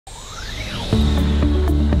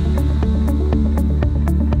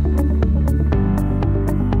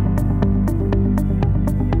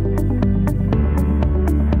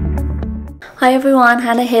Hi everyone,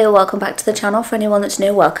 Hannah here. Welcome back to the channel. For anyone that's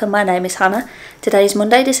new, welcome. My name is Hannah. Today is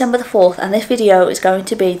Monday, December the 4th, and this video is going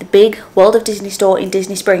to be the big World of Disney store in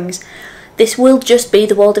Disney Springs. This will just be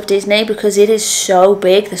the World of Disney because it is so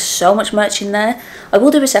big. There's so much merch in there. I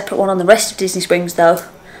will do a separate one on the rest of Disney Springs though.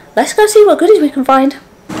 Let's go see what goodies we can find.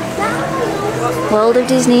 World of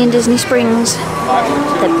Disney in Disney Springs.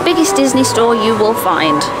 The biggest Disney store you will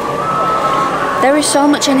find. There is so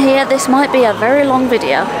much in here. This might be a very long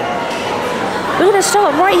video. We're going to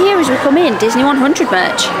start right here as we come in. Disney 100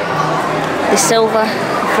 merch. The silver,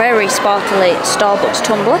 very sparkly Starbucks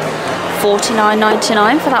tumbler.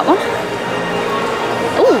 $49.99 for that one.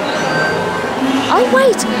 Ooh. Oh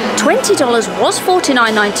wait, $20 was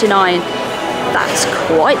 $49.99. That's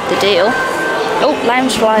quite the deal. Oh,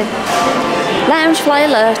 Loungefly. Loungefly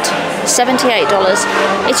alert. $78.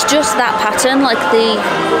 It's just that pattern, like the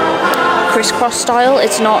crisscross style.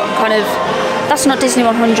 It's not kind of... That's not Disney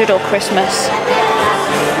 100 or Christmas.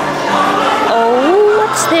 Oh,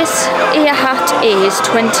 what's this? Ear hat is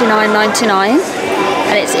 $29.99,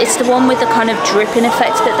 and it's the one with the kind of dripping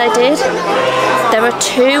effect that they did. There are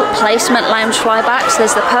two placement Loungefly backs.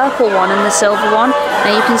 There's the purple one and the silver one.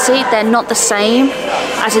 Now you can see they're not the same,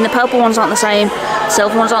 as in the purple ones aren't the same, the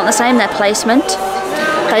silver ones aren't the same, they're placement.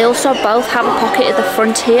 They also both have a pocket at the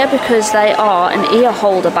front here because they are an ear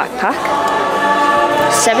holder backpack.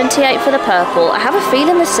 $78 for the purple. I have a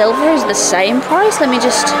feeling the silver is the same price. Let me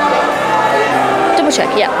just double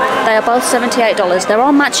check. Yeah, they are both $78. There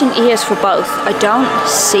are matching ears for both. I don't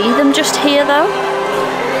see them just here though.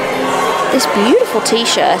 This beautiful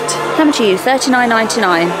t-shirt. How much are you?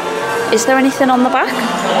 $39.99. Is there anything on the back?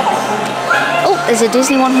 Oh, there's a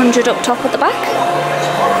Disney 100 up top at the back.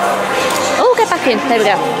 Oh, get back in. There we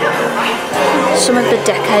go. Some of the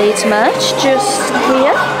Decades merch just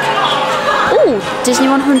here. Ooh, Disney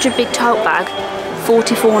 100 big tote bag,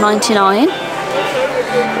 $44.99.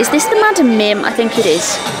 Is this the Madam Mim? I think it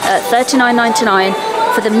is. $39.99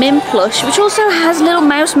 for the Mim plush, which also has little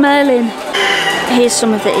Mouse Merlin. Here's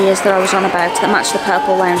some of the ears that I was on about that match the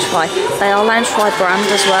purple Loungefly. They are Loungefly brand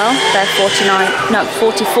as well. They're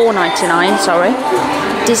 $44.99, sorry.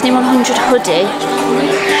 Disney 100 hoodie.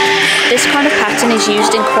 This kind of pattern is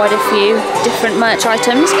used in quite a few different merch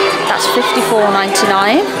items. That's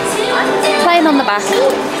 $54.99. Plain on the back.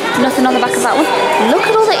 Nothing on the back of that one. Look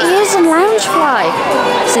at all the ears and Loungefly.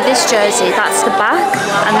 So this jersey, that's the back,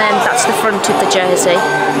 and then that's the front of the jersey.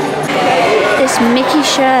 This Mickey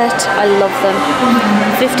shirt, I love them.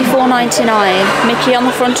 $54.99. Mickey on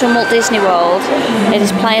the front and Walt Disney World. It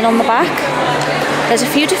is plain on the back. There's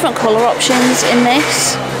a few different colour options in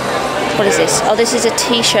this. What is this? Oh, this is a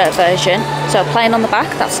t-shirt version. So plain on the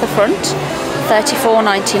back, that's the front.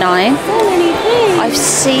 $34.99. I've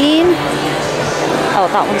seen... Oh,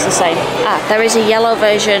 that one's the same. Ah, there is a yellow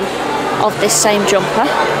version of this same jumper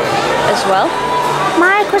as well.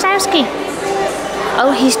 Mike Wazowski.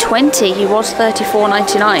 Oh, he's 20. He was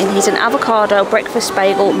 $34.99. He's an avocado breakfast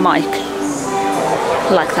bagel Mike.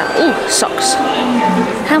 Like that. Ooh, socks.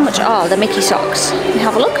 How much are the Mickey socks? Let me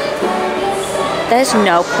have a look. There's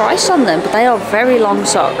no price on them, but they are very long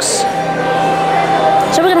socks.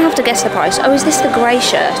 So we're going to have to guess the price. Oh, is this the grey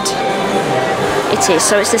shirt? It is.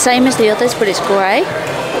 So it's the same as the others, but it's grey.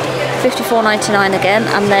 $54.99 again,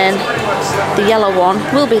 and then the yellow one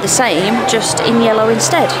will be the same, just in yellow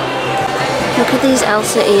instead. Look at these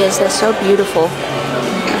Elsa ears. They're so beautiful.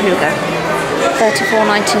 Here we go.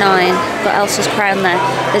 $34.99. Got Elsa's crown there.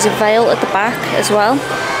 There's a veil at the back as well.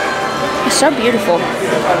 It's so beautiful.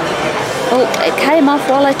 Oh, it came off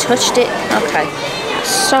while I touched it. Okay.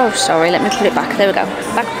 So sorry, let me put it back. There we go.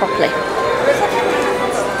 Back properly.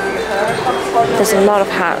 There's a lot of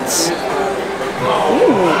hats.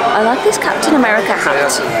 Ooh, I like this Captain America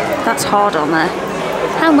hat. That's hard on there.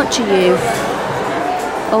 How much are you?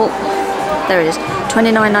 Oh, there it is.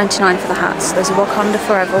 $29.99 for the hats. There's a Wakanda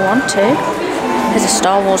Forever one too. There's a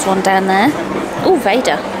Star Wars one down there. Oh,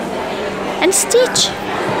 Vader. And Stitch.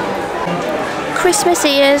 Christmas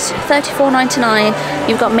ears, $34.99.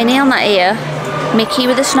 You've got Minnie on that ear, Mickey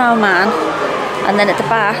with a snowman, and then at the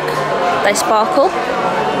back they sparkle.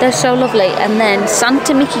 They're so lovely. And then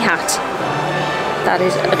Santa Mickey hat. That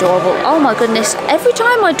is adorable. Oh my goodness, every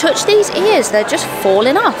time I touch these ears they're just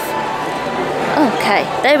falling off. Okay,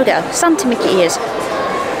 there we go. Santa Mickey ears.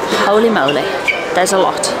 Holy moly, there's a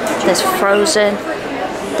lot. There's Frozen,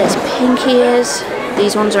 there's pink ears.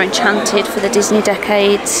 These ones are Enchanted for the Disney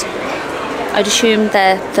Decades. I'd assume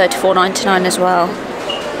they're $34.99 as well.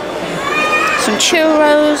 Some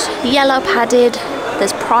churros, yellow padded.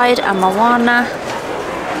 There's Pride and Moana.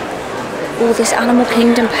 Oh, this Animal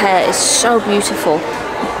Kingdom pair is so beautiful.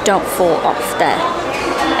 Don't fall off there.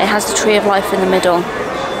 It has the tree of life in the middle.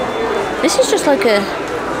 This is just like a,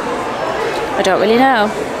 I don't really know,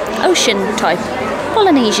 ocean type,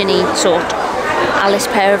 Polynesian-y sort. Alice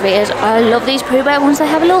pair of ears. I love these Pooh Bear ones. They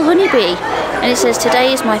have a little honeybee. And it says,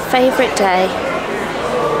 today is my favourite day.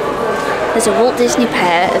 There's a Walt Disney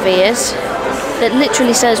pair of ears that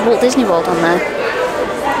literally says Walt Disney World on there.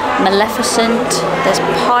 Maleficent, there's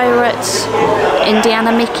Pirates,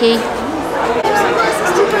 Indiana Mickey.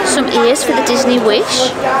 Some ears for the Disney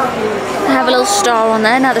Wish. They have a little star on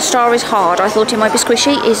there. Now the star is hard. I thought it might be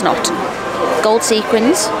squishy. It is not. Gold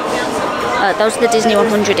sequins. Those are the Disney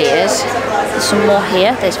 100 ears. There's some more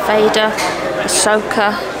here. There's Vader,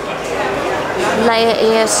 Ahsoka, Leia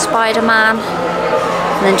ears, Spider-Man.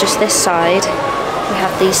 And then just this side, we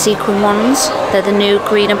have these sequin ones. They're the new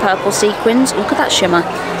green and purple sequins. Look at that shimmer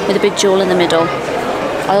with a big jewel in the middle.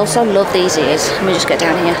 I also love these ears. Let me just get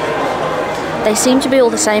down here. They seem to be all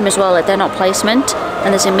the same as well. They're not placement.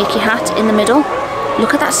 And there's a Mickey hat in the middle.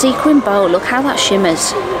 Look at that sequin bow. Look how that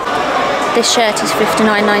shimmers. This shirt is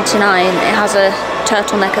 $59.99. It has a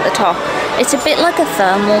turtleneck at the top. It's a bit like a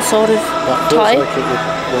thermal sort of type. Like it would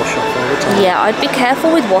wash off all the time. Yeah, I'd be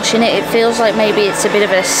careful with washing it. It feels like maybe it's a bit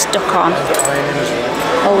of a stuck on.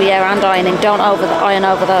 Oh yeah, and ironing. Don't iron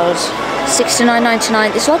over those.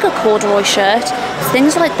 $69.99. It's like a corduroy shirt.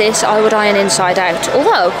 Things like this I would iron inside out.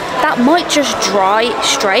 Although that might just dry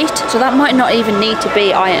straight, so that might not even need to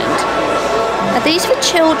be ironed. Are these for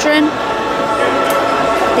children?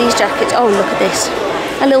 These jackets. Oh, look at this.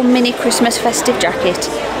 A little mini Christmas festive jacket.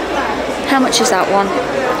 How much is that one?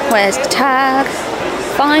 Where's the tag?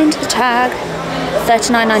 Find the tag.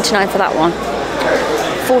 $39.99 for that one.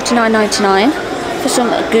 $49.99 for some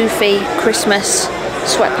goofy Christmas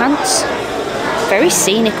sweatpants. Very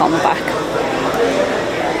scenic on the back.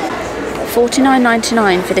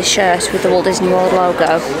 $49.99 for this shirt with the Walt Disney World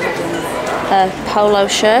logo. A polo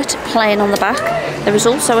shirt, plain on the back. There is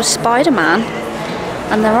also a Spider-Man,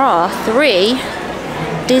 and there are 3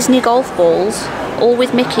 Disney golf balls, all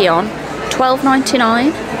with Mickey on.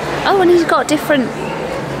 $12.99. Oh, and he's got different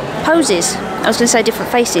poses. I was going to say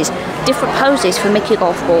different faces. Different poses for Mickey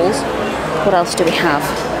golf balls. What else do we have?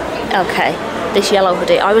 Okay, this yellow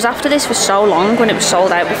hoodie. I was after this for so long when it was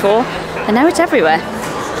sold out before, and now it's everywhere.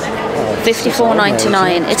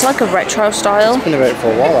 $54.99. It's like a retro style. It's been out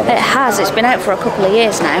for a while, hasn't it? It has. It's been out for a couple of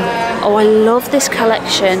years now. Oh, I love this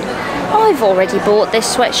collection. I've already bought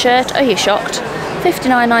this sweatshirt. Are you shocked?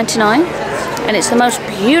 $59.99. And it's the most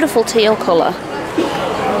beautiful teal colour.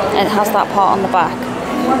 And it has that part on the back.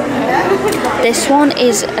 This one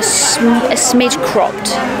is a smidge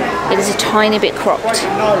cropped. It is a tiny bit cropped.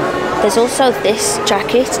 There's also this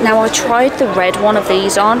jacket. Now I tried the red one of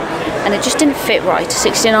these on and it just didn't fit right.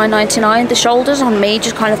 $69.99. The shoulders on me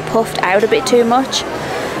just kind of puffed out a bit too much,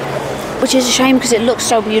 which is a shame because it looks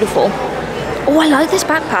so beautiful. Oh, I like this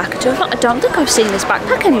backpack. I don't think I've seen this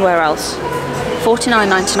backpack anywhere else.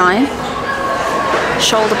 $49.99.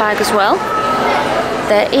 Shoulder bag as well.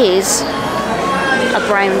 There is a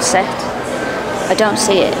brown set. I don't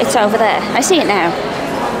see it. It's over there. I see it now.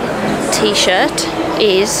 T-shirt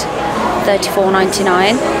is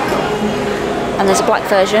 $34.99. And there's a black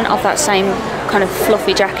version of that same kind of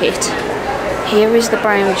fluffy jacket. Here is the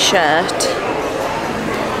brown shirt.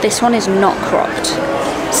 This one is not cropped.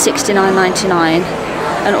 $69.99.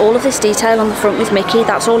 And all of this detail on the front with Mickey,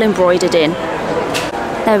 that's all embroidered in.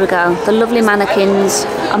 There we go. The lovely mannequins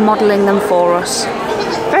are modelling them for us.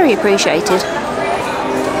 Very appreciated.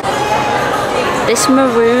 This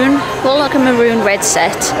maroon, well, like a maroon red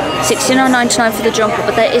set, $69.99 for the jumper,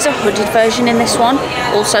 but there is a hooded version in this one,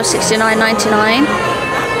 also $69.99.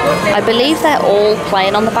 I believe they're all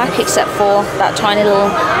plain on the back except for that tiny little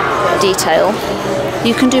detail.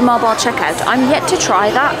 You can do mobile checkout. I'm yet to try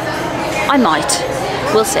that. I might.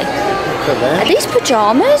 We'll see. Are these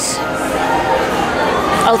pyjamas?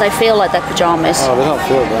 Oh, they feel like they're pyjamas. Oh, they don't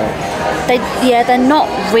feel great. Yeah, they're not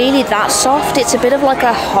really that soft. It's a bit of like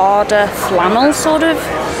a harder flannel sort of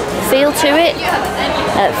feel to it.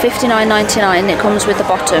 $59.99. It comes with the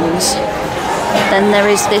bottoms. Then there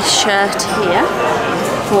is this shirt here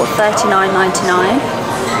for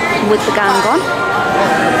 $39.99 with the gang on.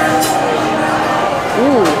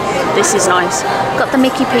 Ooh, this is nice. Got the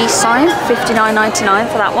Mickey peace sign. $59.99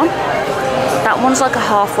 for that one. That one's like a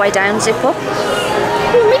halfway down zip up.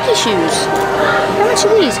 Ooh, Mickey shoes. How much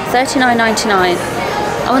are these? $39.99.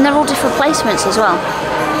 Oh, and they're all different placements as well.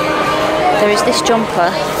 There is this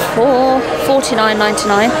jumper for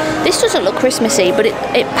 $49.99. This doesn't look Christmassy, but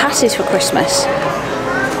it passes for Christmas.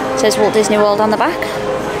 It says Walt Disney World on the back.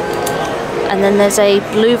 And then there's a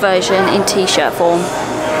blue version in t-shirt form.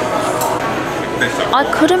 I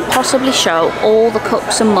couldn't possibly show all the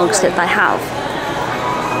cups and mugs that they have.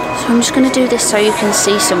 So I'm just going to do this so you can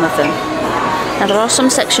see some of them. Now there are some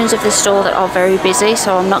sections of the store that are very busy,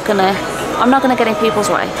 so I'm not gonna get in people's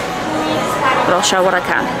way. But I'll show what I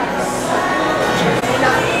can.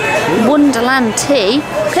 Wonderland tea,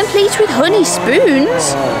 complete with honey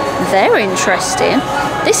spoons. They're interesting.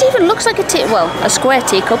 This even looks like a square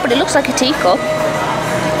teacup, but it looks like a teacup.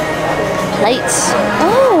 Plates.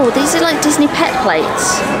 Oh, these are like Disney pet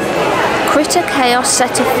plates. Critter Chaos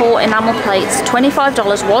set of 4 enamel plates.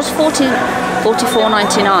 $25 was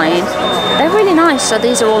 $44.99. They're really nice. So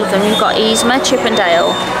these are all of them. You've got Yzma,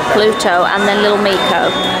 Chippendale, Pluto, and then Little Miko.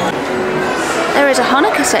 There is a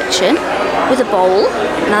Hanukkah section with a bowl.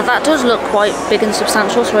 Now that does look quite big and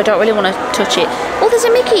substantial, so I don't really want to touch it. Oh, there's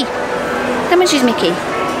a Mickey. How much is Mickey?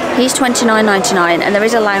 He's $29.99, and there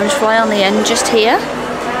is a Loungefly on the end just here.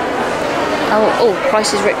 Oh,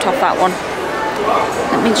 price is ripped off that one.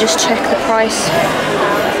 Let me just check the price.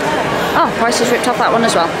 Oh, price is ripped off that one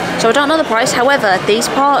as well. So I don't know the price. However, these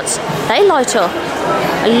parts, they light up.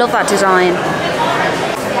 I love that design.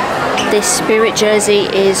 This Spirit jersey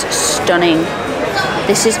is stunning.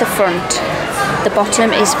 This is the front. The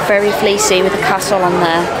bottom is very fleecy with a castle on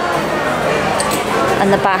there.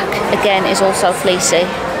 And the back, again, is also fleecy.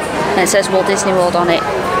 And it says Walt Disney World on it.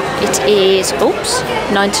 It is,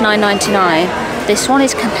 $99.99. This one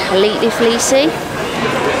is completely fleecy.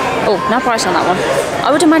 Oh, no price on that one.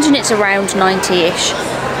 I would imagine it's around 90-ish.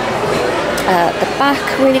 The back,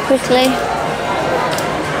 really quickly.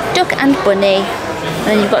 Duck and Bunny. And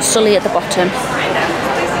then you've got Sully at the bottom.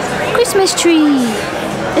 Christmas tree.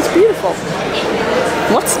 It's beautiful.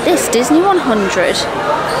 What's this? Disney 100.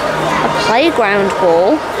 A playground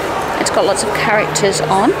ball. It's got lots of characters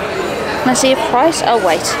on. Can I see a price? Oh,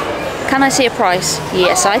 wait. Can I see a price?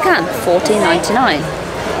 Yes, I can. $14.99.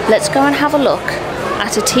 Let's go and have a look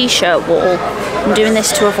at a t-shirt wall. I'm doing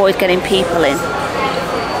this to avoid getting people in.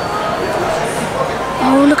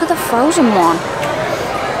 Oh, look at the Frozen one.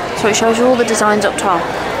 So it shows you all the designs up top,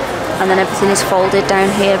 and then everything is folded down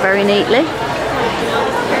here very neatly.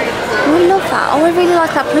 Oh, I love that. Oh, I really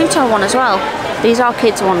like that Pluto one as well. These are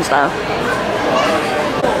kids ones though.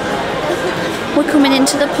 We're coming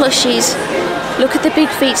into the plushies. Look at the big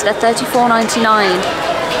feet, they're $34.99.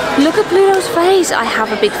 Look at Pluto's face. I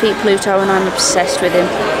have a big feet Pluto and I'm obsessed with him.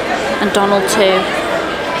 And Donald too.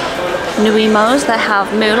 Nuimos, they have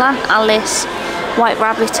Mulan, Alice, White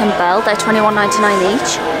Rabbit and Belle. They're $21.99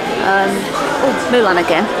 each. Mulan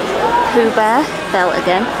again. Pooh Bear, Belle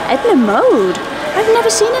again. Edna Mode. I've never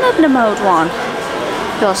seen an Edna Mode one.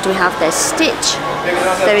 Who else do we have? There's Stitch.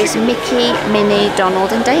 There is Mickey, Minnie,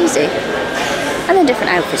 Donald and Daisy. And then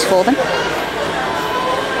different outfits for them.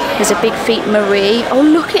 There's a big feet Marie. Oh,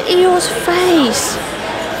 look at Eeyore's face.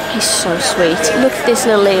 He's so sweet. Look at this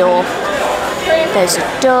little Eeyore. There's a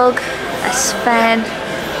Doug, a Sven,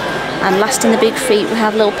 and last in the big feet we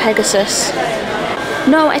have little Pegasus.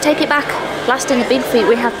 No, I take it back. Last in the big feet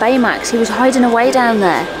we have Baymax. He was hiding away down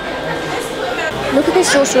there. Look at this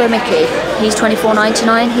Sorcerer Mickey. He's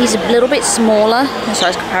 $24.99. He's a little bit smaller in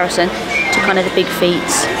size comparison to kind of the big feet.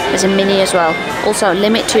 There's a Minnie as well. Also,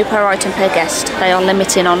 limit 2 per item per guest. They are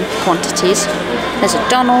limiting on quantities. There's a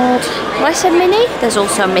Donald. Well, I said Minnie. There's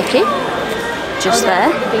also Mickey, just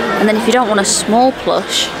there. And then if you don't want a small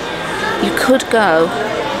plush, you could go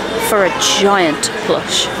for a giant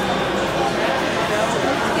plush.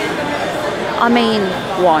 I mean,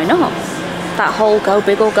 why not? That whole go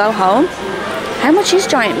big or go home. How much is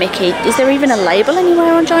Giant Mickey? Is there even a label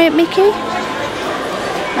anywhere on Giant Mickey?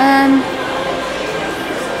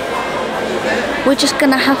 We're just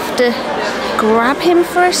gonna have to grab him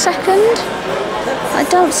for a second. I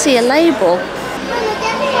don't see a label.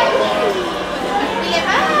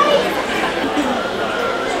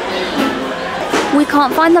 We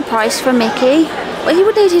can't find the price for Mickey. Well, he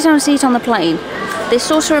would need his own seat on the plane. This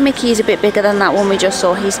Sorcerer Mickey is a bit bigger than that one we just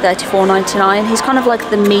saw. He's $34.99. He's kind of like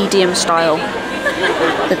the medium style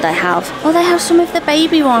that they have. Oh, they have some of the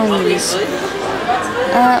baby ones.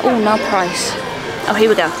 Oh, no price. Oh, here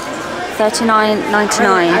we go.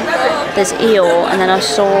 $39.99. There's Eeyore, and then I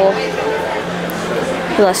saw...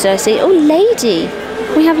 Who else did I see? Oh, Lady.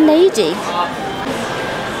 We have Lady.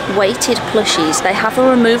 Weighted plushies. They have a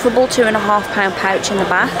removable 2.5 pound pouch in the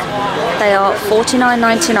back. They are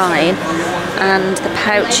 $49.99, and the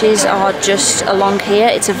pouches are just along here.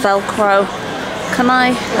 It's a Velcro. Can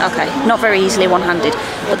I? Okay, not very easily one-handed,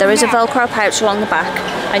 but there is a Velcro pouch along the back,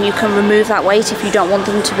 and you can remove that weight if you don't want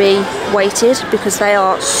them to be weighted, because they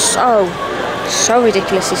are so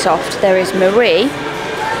ridiculously soft. There is Marie,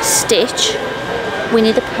 Stitch,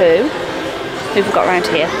 Winnie the Pooh. Who've we got around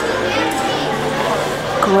here?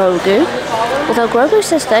 Grogu. Although Grogu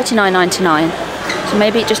says $39.99, so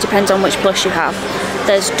maybe it just depends on which plush you have.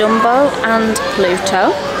 There's Dumbo and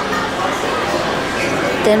Pluto.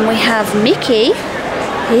 Then we have Mickey.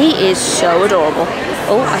 He is so adorable.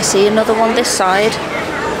 Oh, I see another one this side.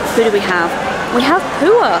 Who do we have? We have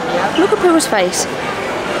Pua. Look at Pua's face.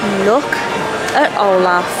 Look at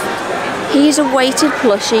Olaf. He is a weighted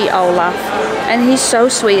plushie Olaf, and he's so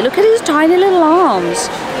sweet. Look at his tiny little arms.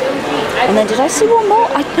 And then did I see one more?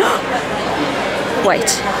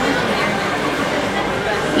 Wait.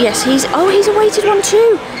 Yes, he's a weighted one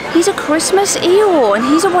too. He's a Christmas Eeyore, and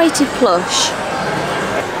he's a weighted plush.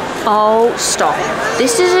 Oh, stop.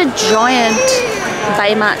 This is a giant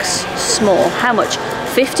Baymax small. How much?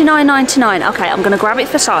 $59.99. Okay, I'm going to grab it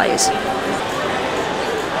for size.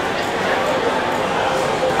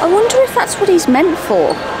 I wonder if that's what he's meant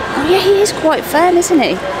for. Oh yeah, he is quite firm, isn't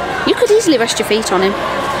he? You could easily rest your feet on him.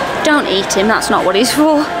 Don't eat him, that's not what he's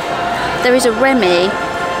for. There is a Remy.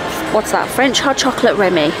 What's that? French hot chocolate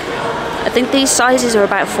Remy. I think these sizes are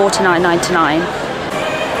about $49.99.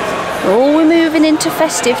 Oh, we're moving into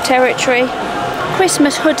festive territory.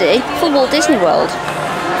 Christmas hoodie for Walt Disney World.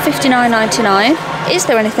 $59.99. Is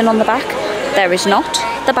there anything on the back? There is not.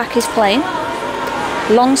 The back is plain.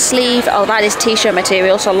 Long sleeve, oh that is t-shirt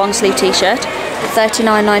material, so long sleeve t-shirt.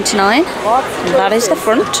 $39.99. That is the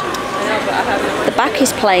front. The back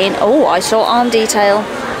is plain. Oh, I saw arm detail.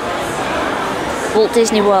 Walt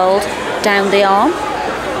Disney World down the arm.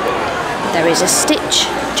 There is a stitch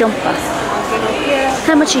jumper.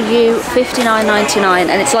 How much are you? $59.99,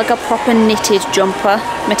 and it's like a proper knitted jumper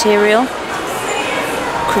material.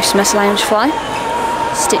 Christmas loungefly.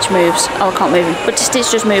 Stitch moves. Oh, I can't move him, but the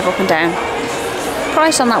stitch just move up and down.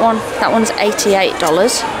 Price on that one. That one's $88.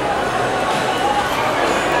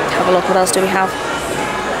 Have a look. What else do we have?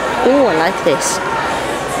 Oh, I like this.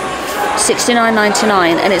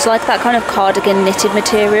 $69.99, and it's like that kind of cardigan knitted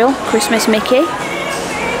material. Christmas Mickey.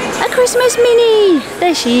 A Christmas Minnie.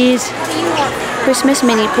 There she is. Christmas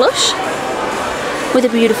Minnie plush with a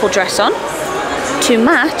beautiful dress on to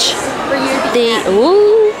match the.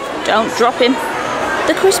 Ooh, don't drop him.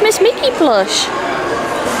 The Christmas Mickey plush.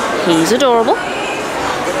 He's adorable.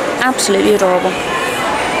 Absolutely adorable.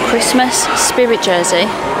 Christmas spirit jersey,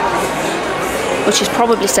 which is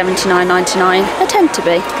probably $79.99. They tend to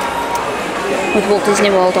be, with Walt Disney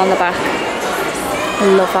World on the back. I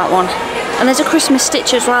love that one. And there's a Christmas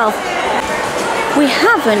stitch as well. We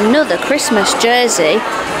have another Christmas jersey.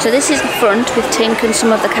 So this is the front with Tink and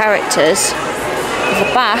some of the characters.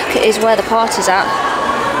 The back is where the party's at.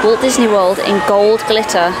 Walt Disney World in gold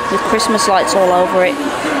glitter with Christmas lights all over it.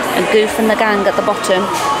 And Goof and the gang at the bottom.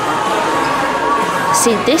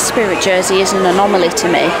 See, this spirit jersey is an anomaly to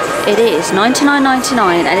me. It is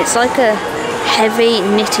 $99.99, and it's like a heavy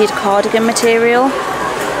knitted cardigan material.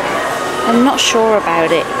 I'm not sure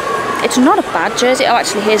about it. It's not a bad jersey. Oh,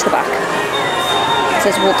 actually, here's the back. It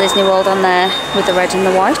says Walt Disney World on there with the red and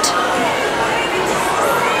the white.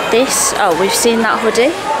 This, oh, we've seen that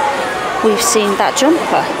hoodie. We've seen that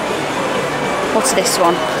jumper. What's this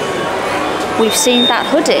one? We've seen that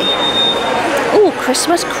hoodie. Oh,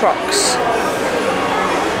 Christmas Crocs.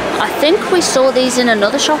 I think we saw these in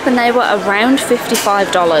another shop and they were around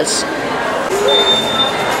 $55.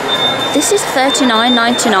 This is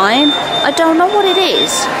 $39.99. I don't know what it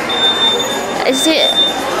is. Is it...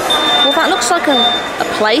 Well, that looks like a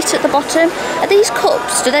plate at the bottom. Are these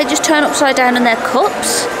cups? Do they just turn upside down and they're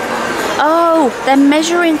cups? Oh, they're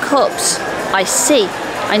measuring cups. I see.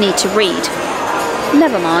 I need to read.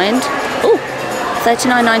 Never mind. Oh,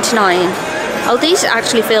 $39.99. Oh, these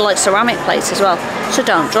actually feel like ceramic plates as well, so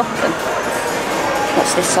don't drop them.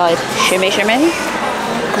 What's this side? Shimmy, shimmy.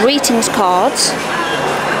 Greetings cards.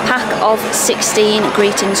 Pack of 16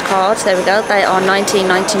 greetings cards. There we go. They are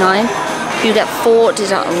 $19.99. You get 4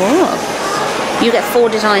 You get 4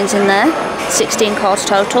 designs in there. 16 cards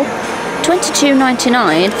total.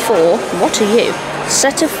 $22.99 for, what are you?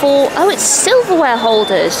 Set of 4, oh, it's silverware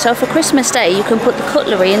holders. So for Christmas Day, you can put the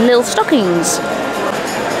cutlery in little stockings.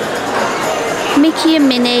 Mickey and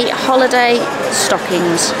Minnie holiday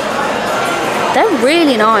stockings. They're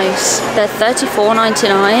really nice. They're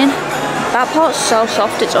 $34.99. That part's so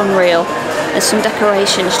soft, it's unreal. There's some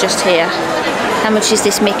decorations just here. How much is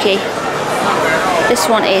this Mickey? This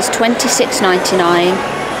one is $26.99.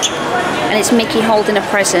 And it's Mickey holding a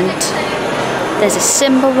present. There's a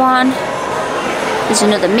Simba one. There's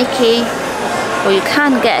another Mickey. Or you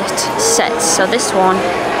can get sets. So this one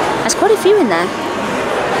has quite a few in there.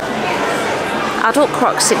 Adult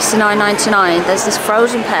Crocs $69.99. There's this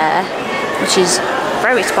Frozen pair, which is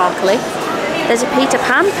very sparkly. There's a Peter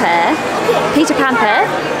Pan pair.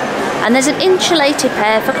 And there's an insulated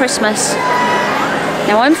pair for Christmas.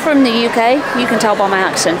 Now I'm from the UK, you can tell by my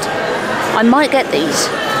accent. I might get these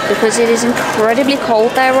because it is incredibly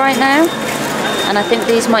cold there right now, and I think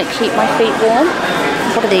these might keep my feet warm.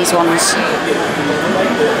 What are these ones?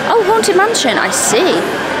 Oh, Haunted Mansion, I see.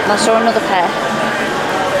 I saw another pair.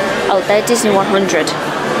 Oh, they're Disney 100.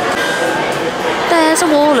 There's a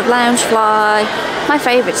wall of Loungefly, my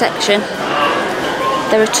favourite section.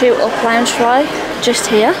 There are 2 up Loungefly just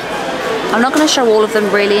here. I'm not going to show all of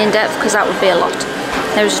them really in depth because that would be a lot.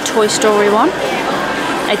 There's a Toy Story one,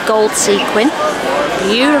 a gold sequin,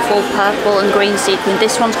 beautiful purple and green sequin.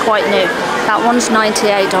 This one's quite new. That one's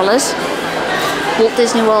 $98. Walt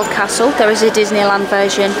Disney World Castle. There is a Disneyland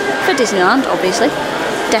version for Disneyland, obviously.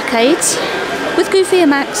 Decades with Goofy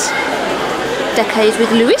and Max. Decades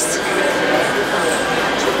with Lewis.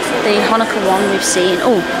 The Hanukkah one we've seen.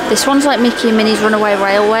 Oh, this one's like Mickey and Minnie's Runaway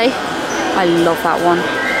Railway. I love that one.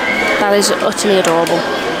 That is utterly adorable.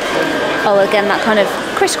 Oh, again, that kind of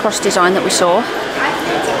crisscross design that we saw.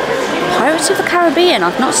 Pirates of the Caribbean.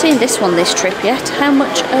 I've not seen this one this trip yet. How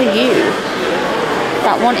much are you?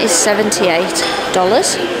 That one is $78.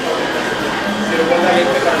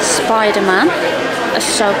 Spider-Man,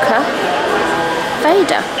 Ahsoka,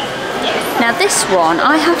 Vader. Now this one,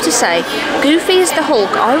 I have to say, Goofy is the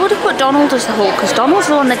Hulk. I would have put Donald as the Hulk because Donald's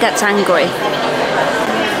the one that gets angry.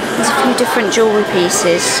 There's a few different jewellery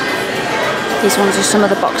pieces. These ones are some of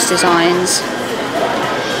the box designs.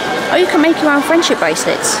 Oh, you can make your own friendship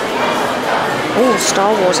bracelets. Oh,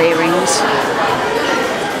 Star Wars earrings.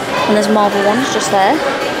 And there's Marvel ones just there.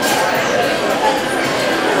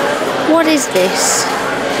 What is this?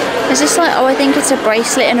 Is this like, oh, I think it's a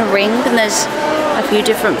bracelet and a ring, and there's a few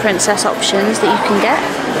different princess options that you can get.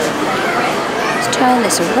 Let's turn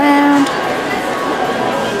this around.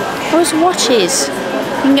 Oh, it's watches.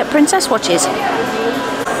 You can get princess watches.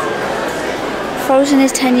 Frozen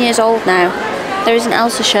is 10 years old now. There is an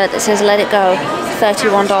Elsa shirt that says Let It Go,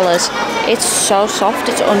 $31. It's so soft,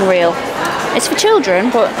 it's unreal. It's for children,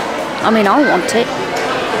 but I mean, I want it.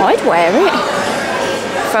 I'd wear it.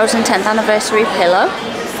 Frozen 10th anniversary pillow.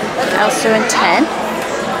 Elsa and 10.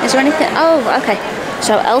 Is there anything? Oh, okay.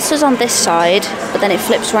 So Elsa's on this side, but then it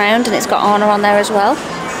flips round and it's got Anna on there as well.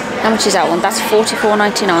 How much is that one? That's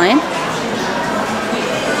 $44.99.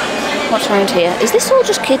 What's around here? Is this all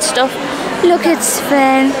just kid stuff? Look at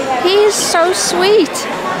Sven. He is so sweet.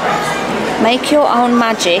 Make your own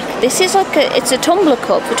magic. This is like it's a tumbler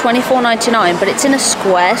cup for $24.99, but it's in a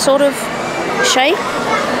square sort of shape.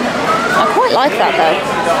 I quite like that though.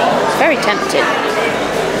 It's very tempting.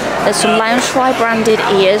 There's some Loungefly branded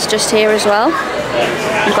ears just here as well.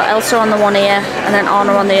 You've got Elsa on the one ear and then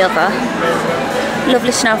Anna on the other.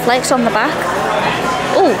 Lovely snowflakes on the back.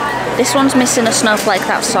 Oh, this one's missing a snowflake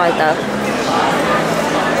that side though.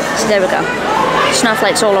 So there we go.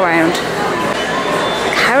 Snowflakes all around.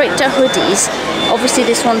 Character hoodies. Obviously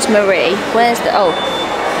this one's Marie. Where's the, oh,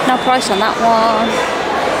 no price on that one.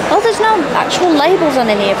 Oh, there's no actual labels on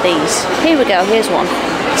any of these. Here we go, here's one.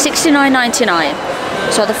 $69.99.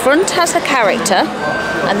 So the front has the character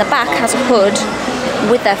and the back has a hood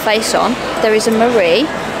with their face on. There is a Marie.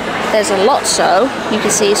 There's a Lotso. You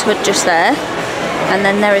can see his hood just there. And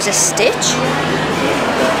then there is a Stitch.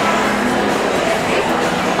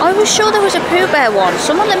 I was sure there was a Pooh Bear one.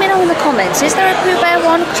 Someone let me know in the comments. Is there a Pooh Bear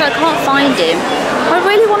one? Because I can't find him. I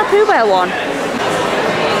really want a Pooh Bear one.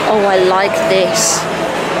 Oh, I like this.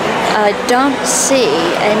 I don't see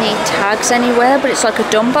any tags anywhere, but it's like a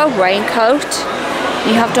Dumbo raincoat.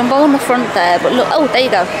 You have Dumbo on the front there, but look, oh, there you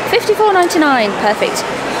go. $54.99, perfect.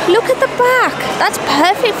 Look at the back. That's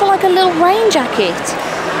perfect for like a little rain jacket.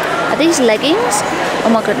 Are these leggings? Oh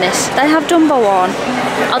my goodness, they have Dumbo on.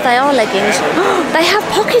 Oh, they are leggings. They have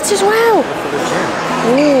pockets as well.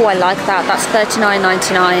 Oh, I like that. That's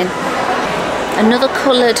 $39.99. Another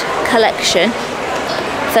coloured collection.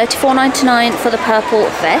 $34.99 for the purple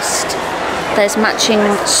vest. There's matching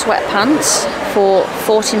sweatpants for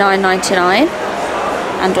 $49.99.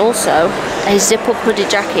 And also a zip-up hooded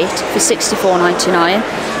jacket for $64.99.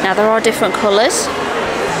 Now there are different colours.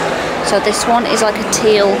 So this one is like a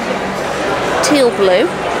teal blue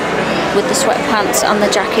with the sweatpants and the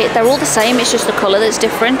jacket. They're all the same, it's just the colour that's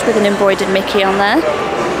different with an embroidered Mickey on there.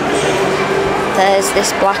 There's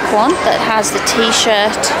this black one that has the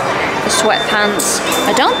t-shirt, the sweatpants.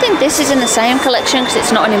 I don't think this is in the same collection because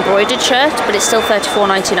it's not an embroidered shirt, but it's still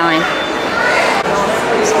 $34.99.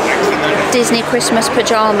 Disney Christmas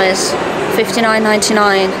pyjamas,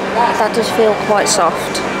 $59.99. That does feel quite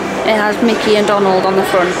soft. It has Mickey and Donald on the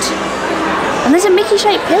front. And there's a Mickey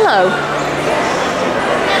shaped pillow.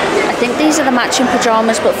 I think these are the matching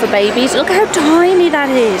pyjamas, but for babies. Look how tiny that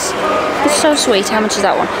is. It's so sweet. How much is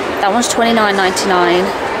that one? That one's $29.99.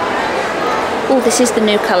 Oh, this is the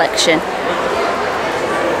new collection.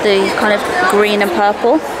 The kind of green and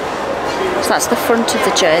purple. So that's the front of the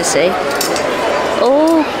jersey.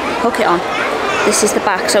 Oh, hook it on. This is the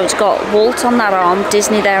back. So it's got Walt on that arm,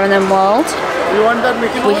 Disney there, and then World. You want that,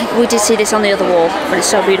 Mickey Mouse? We did see this on the other wall, but it's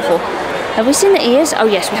so beautiful. Have we seen the ears? Oh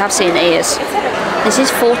yes, we have seen the ears. This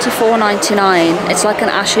is $44.99. It's like an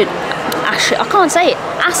acid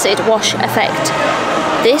wash effect.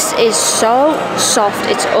 This is so soft,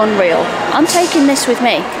 it's unreal. I'm taking this with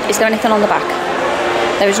me. Is there anything on the back?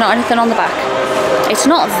 There is not anything on the back. It's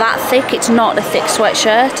not that thick, it's not a thick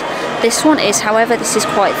sweatshirt. This one is, however, this is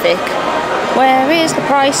quite thick. Where is the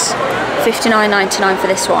price? $59.99 for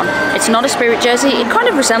this one. It's not a Spirit jersey. It kind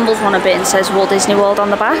of resembles one a bit and says Walt Disney World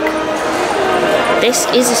on the back. This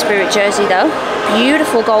is a Spirit jersey though.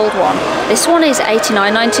 Beautiful gold one. This one is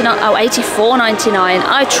 $89.99. Oh, $84.99.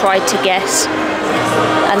 I tried to guess.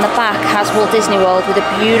 And the back has Walt Disney World with a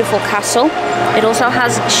beautiful castle. It also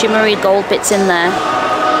has shimmery gold bits in there.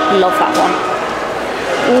 Love that one.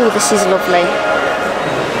 Oh, this is lovely.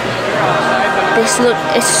 This look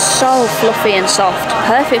is so fluffy and soft.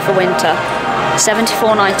 Perfect for winter.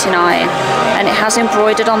 $74.99. And it has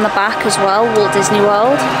embroidered on the back as well, Walt Disney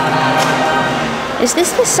World. Is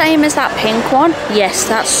this the same as that pink one? Yes,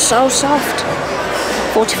 that's so soft.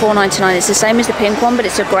 $44.99. It's the same as the pink one, but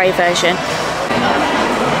it's a grey version.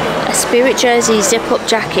 A Spirit jersey zip-up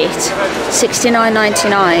jacket,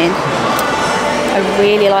 $69.99. I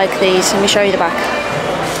really like these. Let me show you the back.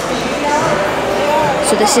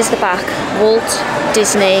 So this is the back. Walt,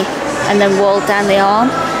 Disney, and then World down the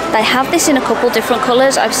arm. They have this in a couple different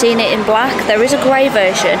colours. I've seen it in black. There is a grey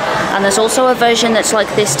version, and there's also a version that's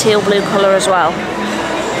like this teal blue colour as well.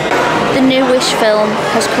 The new Wish film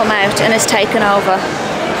has come out and has taken over.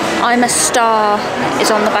 I'm a Star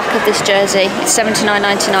is on the back of this jersey. It's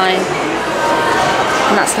 $79.99,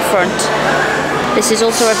 and that's the front. This is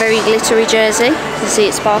also a very glittery jersey. You can see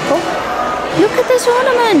it sparkle. Look at this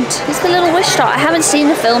ornament. It's the little Wish star. I haven't seen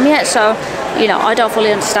the film yet, so you know, I don't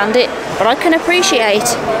fully understand it, but I can appreciate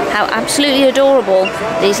how absolutely adorable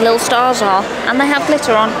these little stars are, and they have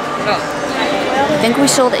glitter on. I think we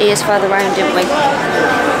saw the ears further round, didn't we?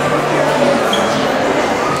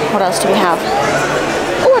 What else do we have?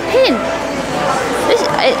 Oh, a pin.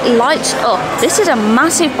 It lights up. This is a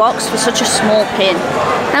massive box for such a small pin.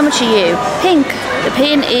 How much are you? Pink. The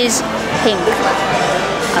pin is pink.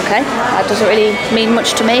 Okay, that doesn't really mean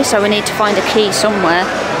much to me, so we need to find a key somewhere.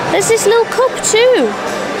 There's this little cup too.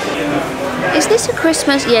 Is this a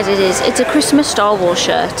Christmas? Yes, it is. It's a Christmas Star Wars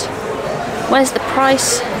shirt. Where's the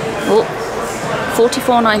price? Oh,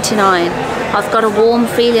 $44.99. I've got a warm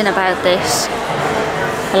feeling about this.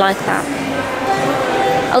 I like that.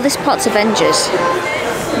 Oh, this pot's Avengers.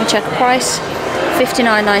 Let me check the price.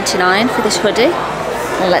 $59.99 for this hoodie.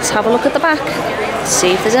 Well, let's have a look at the back.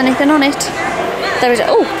 See if there's anything on it. There is.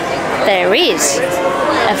 Oh, there is.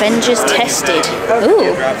 Avengers tested.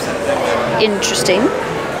 Ooh, interesting.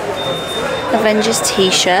 Avengers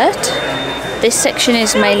t-shirt. This section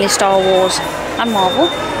is mainly Star Wars and Marvel.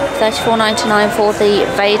 $34.99 for the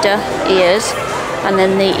Vader ears, and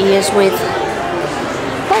then the ears with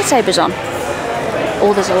lightsabers on.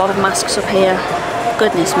 Oh, there's a lot of masks up here.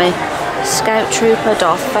 Goodness me. Scout Trooper,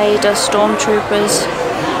 Darth Vader, Stormtroopers.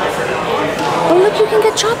 Oh look, you can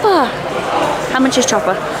get Chopper. How much is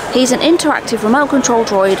Chopper? He's an interactive remote control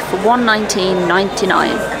droid for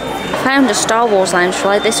 $119.99. Found a Star Wars lounge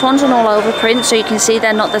flight. This one's an all over print, so you can see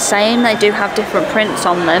they're not the same. They do have different prints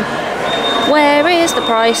on them. Where is the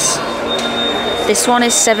price? This one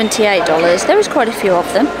is $78. There is quite a few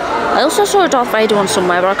of them. I also saw a Darth Vader one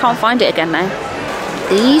somewhere, but I can't find it again now.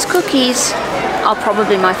 These cookies are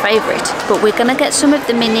probably my favourite, but we're going to get some of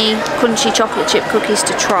the mini crunchy chocolate chip cookies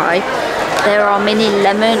to try. There are mini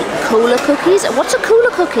lemon cooler cookies. What's a cooler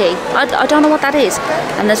cookie? I don't know what that is.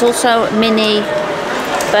 And there's also mini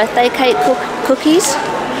birthday cake cookies.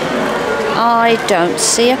 I don't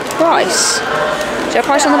see a price. Is there a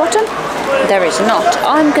price on the bottom? There is not.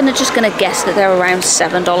 I'm just gonna guess that they're around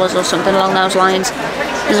 $7 or something along those lines.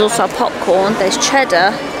 There's also popcorn. There's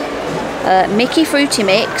cheddar, Mickey Fruity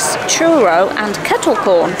Mix, churro, and kettle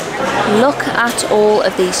corn. Look at all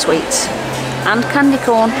of these sweets. And candy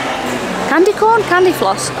corn. Candy corn? Candy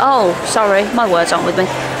floss. Oh, sorry, my words aren't with me.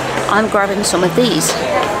 I'm grabbing some of these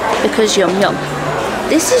because yum yum.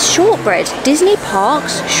 This is shortbread. Disney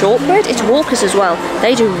Parks shortbread. It's Walker's as well.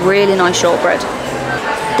 They do really nice shortbread.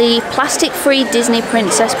 The plastic-free Disney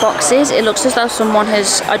Princess boxes. It looks as though someone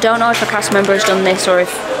has, I don't know if a cast member has done this or if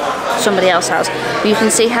somebody else has. But you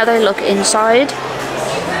can see how they look inside.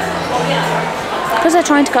 Because they're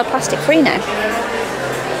trying to go plastic free now.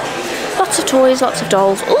 Lots of toys, lots of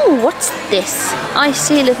dolls. Ooh, what's this? I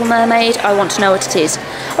see Little Mermaid. I want to know what it is.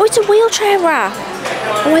 Oh, it's a wheelchair wrap.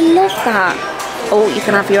 Oh, I love that. Oh, you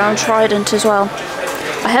can have your own trident as well.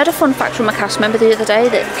 I heard a fun fact from a cast member the other day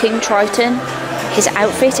that King Triton, his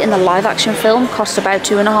outfit in the live action film cost about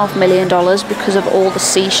 $2.5 million because of all the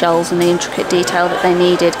seashells and the intricate detail that they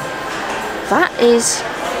needed. That is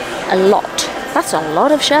a lot. That's a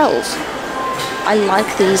lot of shells. I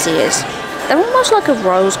like these ears. They're almost like a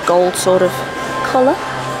rose gold sort of colour.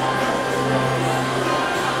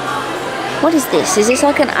 What is this? Is this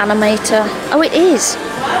like an animator? Oh, it is.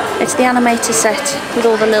 It's the animator set with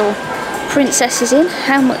all the little princesses in.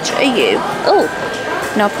 How much are you? Oh,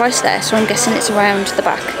 no price there, so I'm guessing it's around the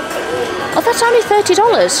back. Oh, that's only $30.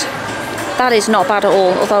 That is not bad at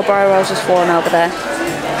all, although Briar Rose was falling over there.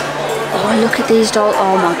 Oh, look at these dolls.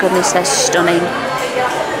 Oh my goodness, they're stunning.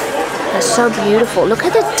 They're so beautiful. Look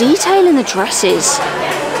at the detail in the dresses.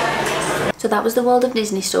 So that was the World of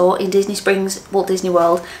Disney store in Disney Springs, Walt Disney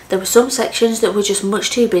World. There were some sections that were just much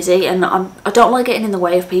too busy, and I don't like getting in the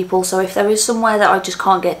way of people, so if there is somewhere that I just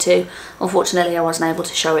can't get to, unfortunately I wasn't able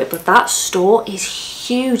to show it. But that store is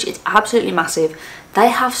huge. It's absolutely massive. They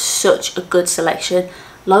have such a good selection.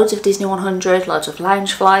 Loads of Disney 100, loads of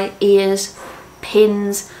Loungefly, ears,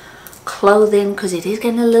 pins, clothing, because it is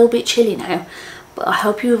getting a little bit chilly now. But I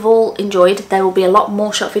hope you have all enjoyed. There will be a lot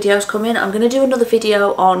more shop videos coming. I'm going to do another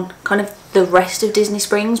video on kind of the rest of Disney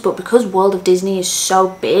Springs, but because World of Disney is so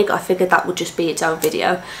big, I figured that would just be its own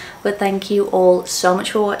video. But thank you all so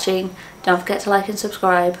much for watching. Don't forget to like and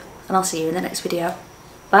subscribe, and I'll see you in the next video.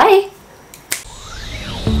 Bye!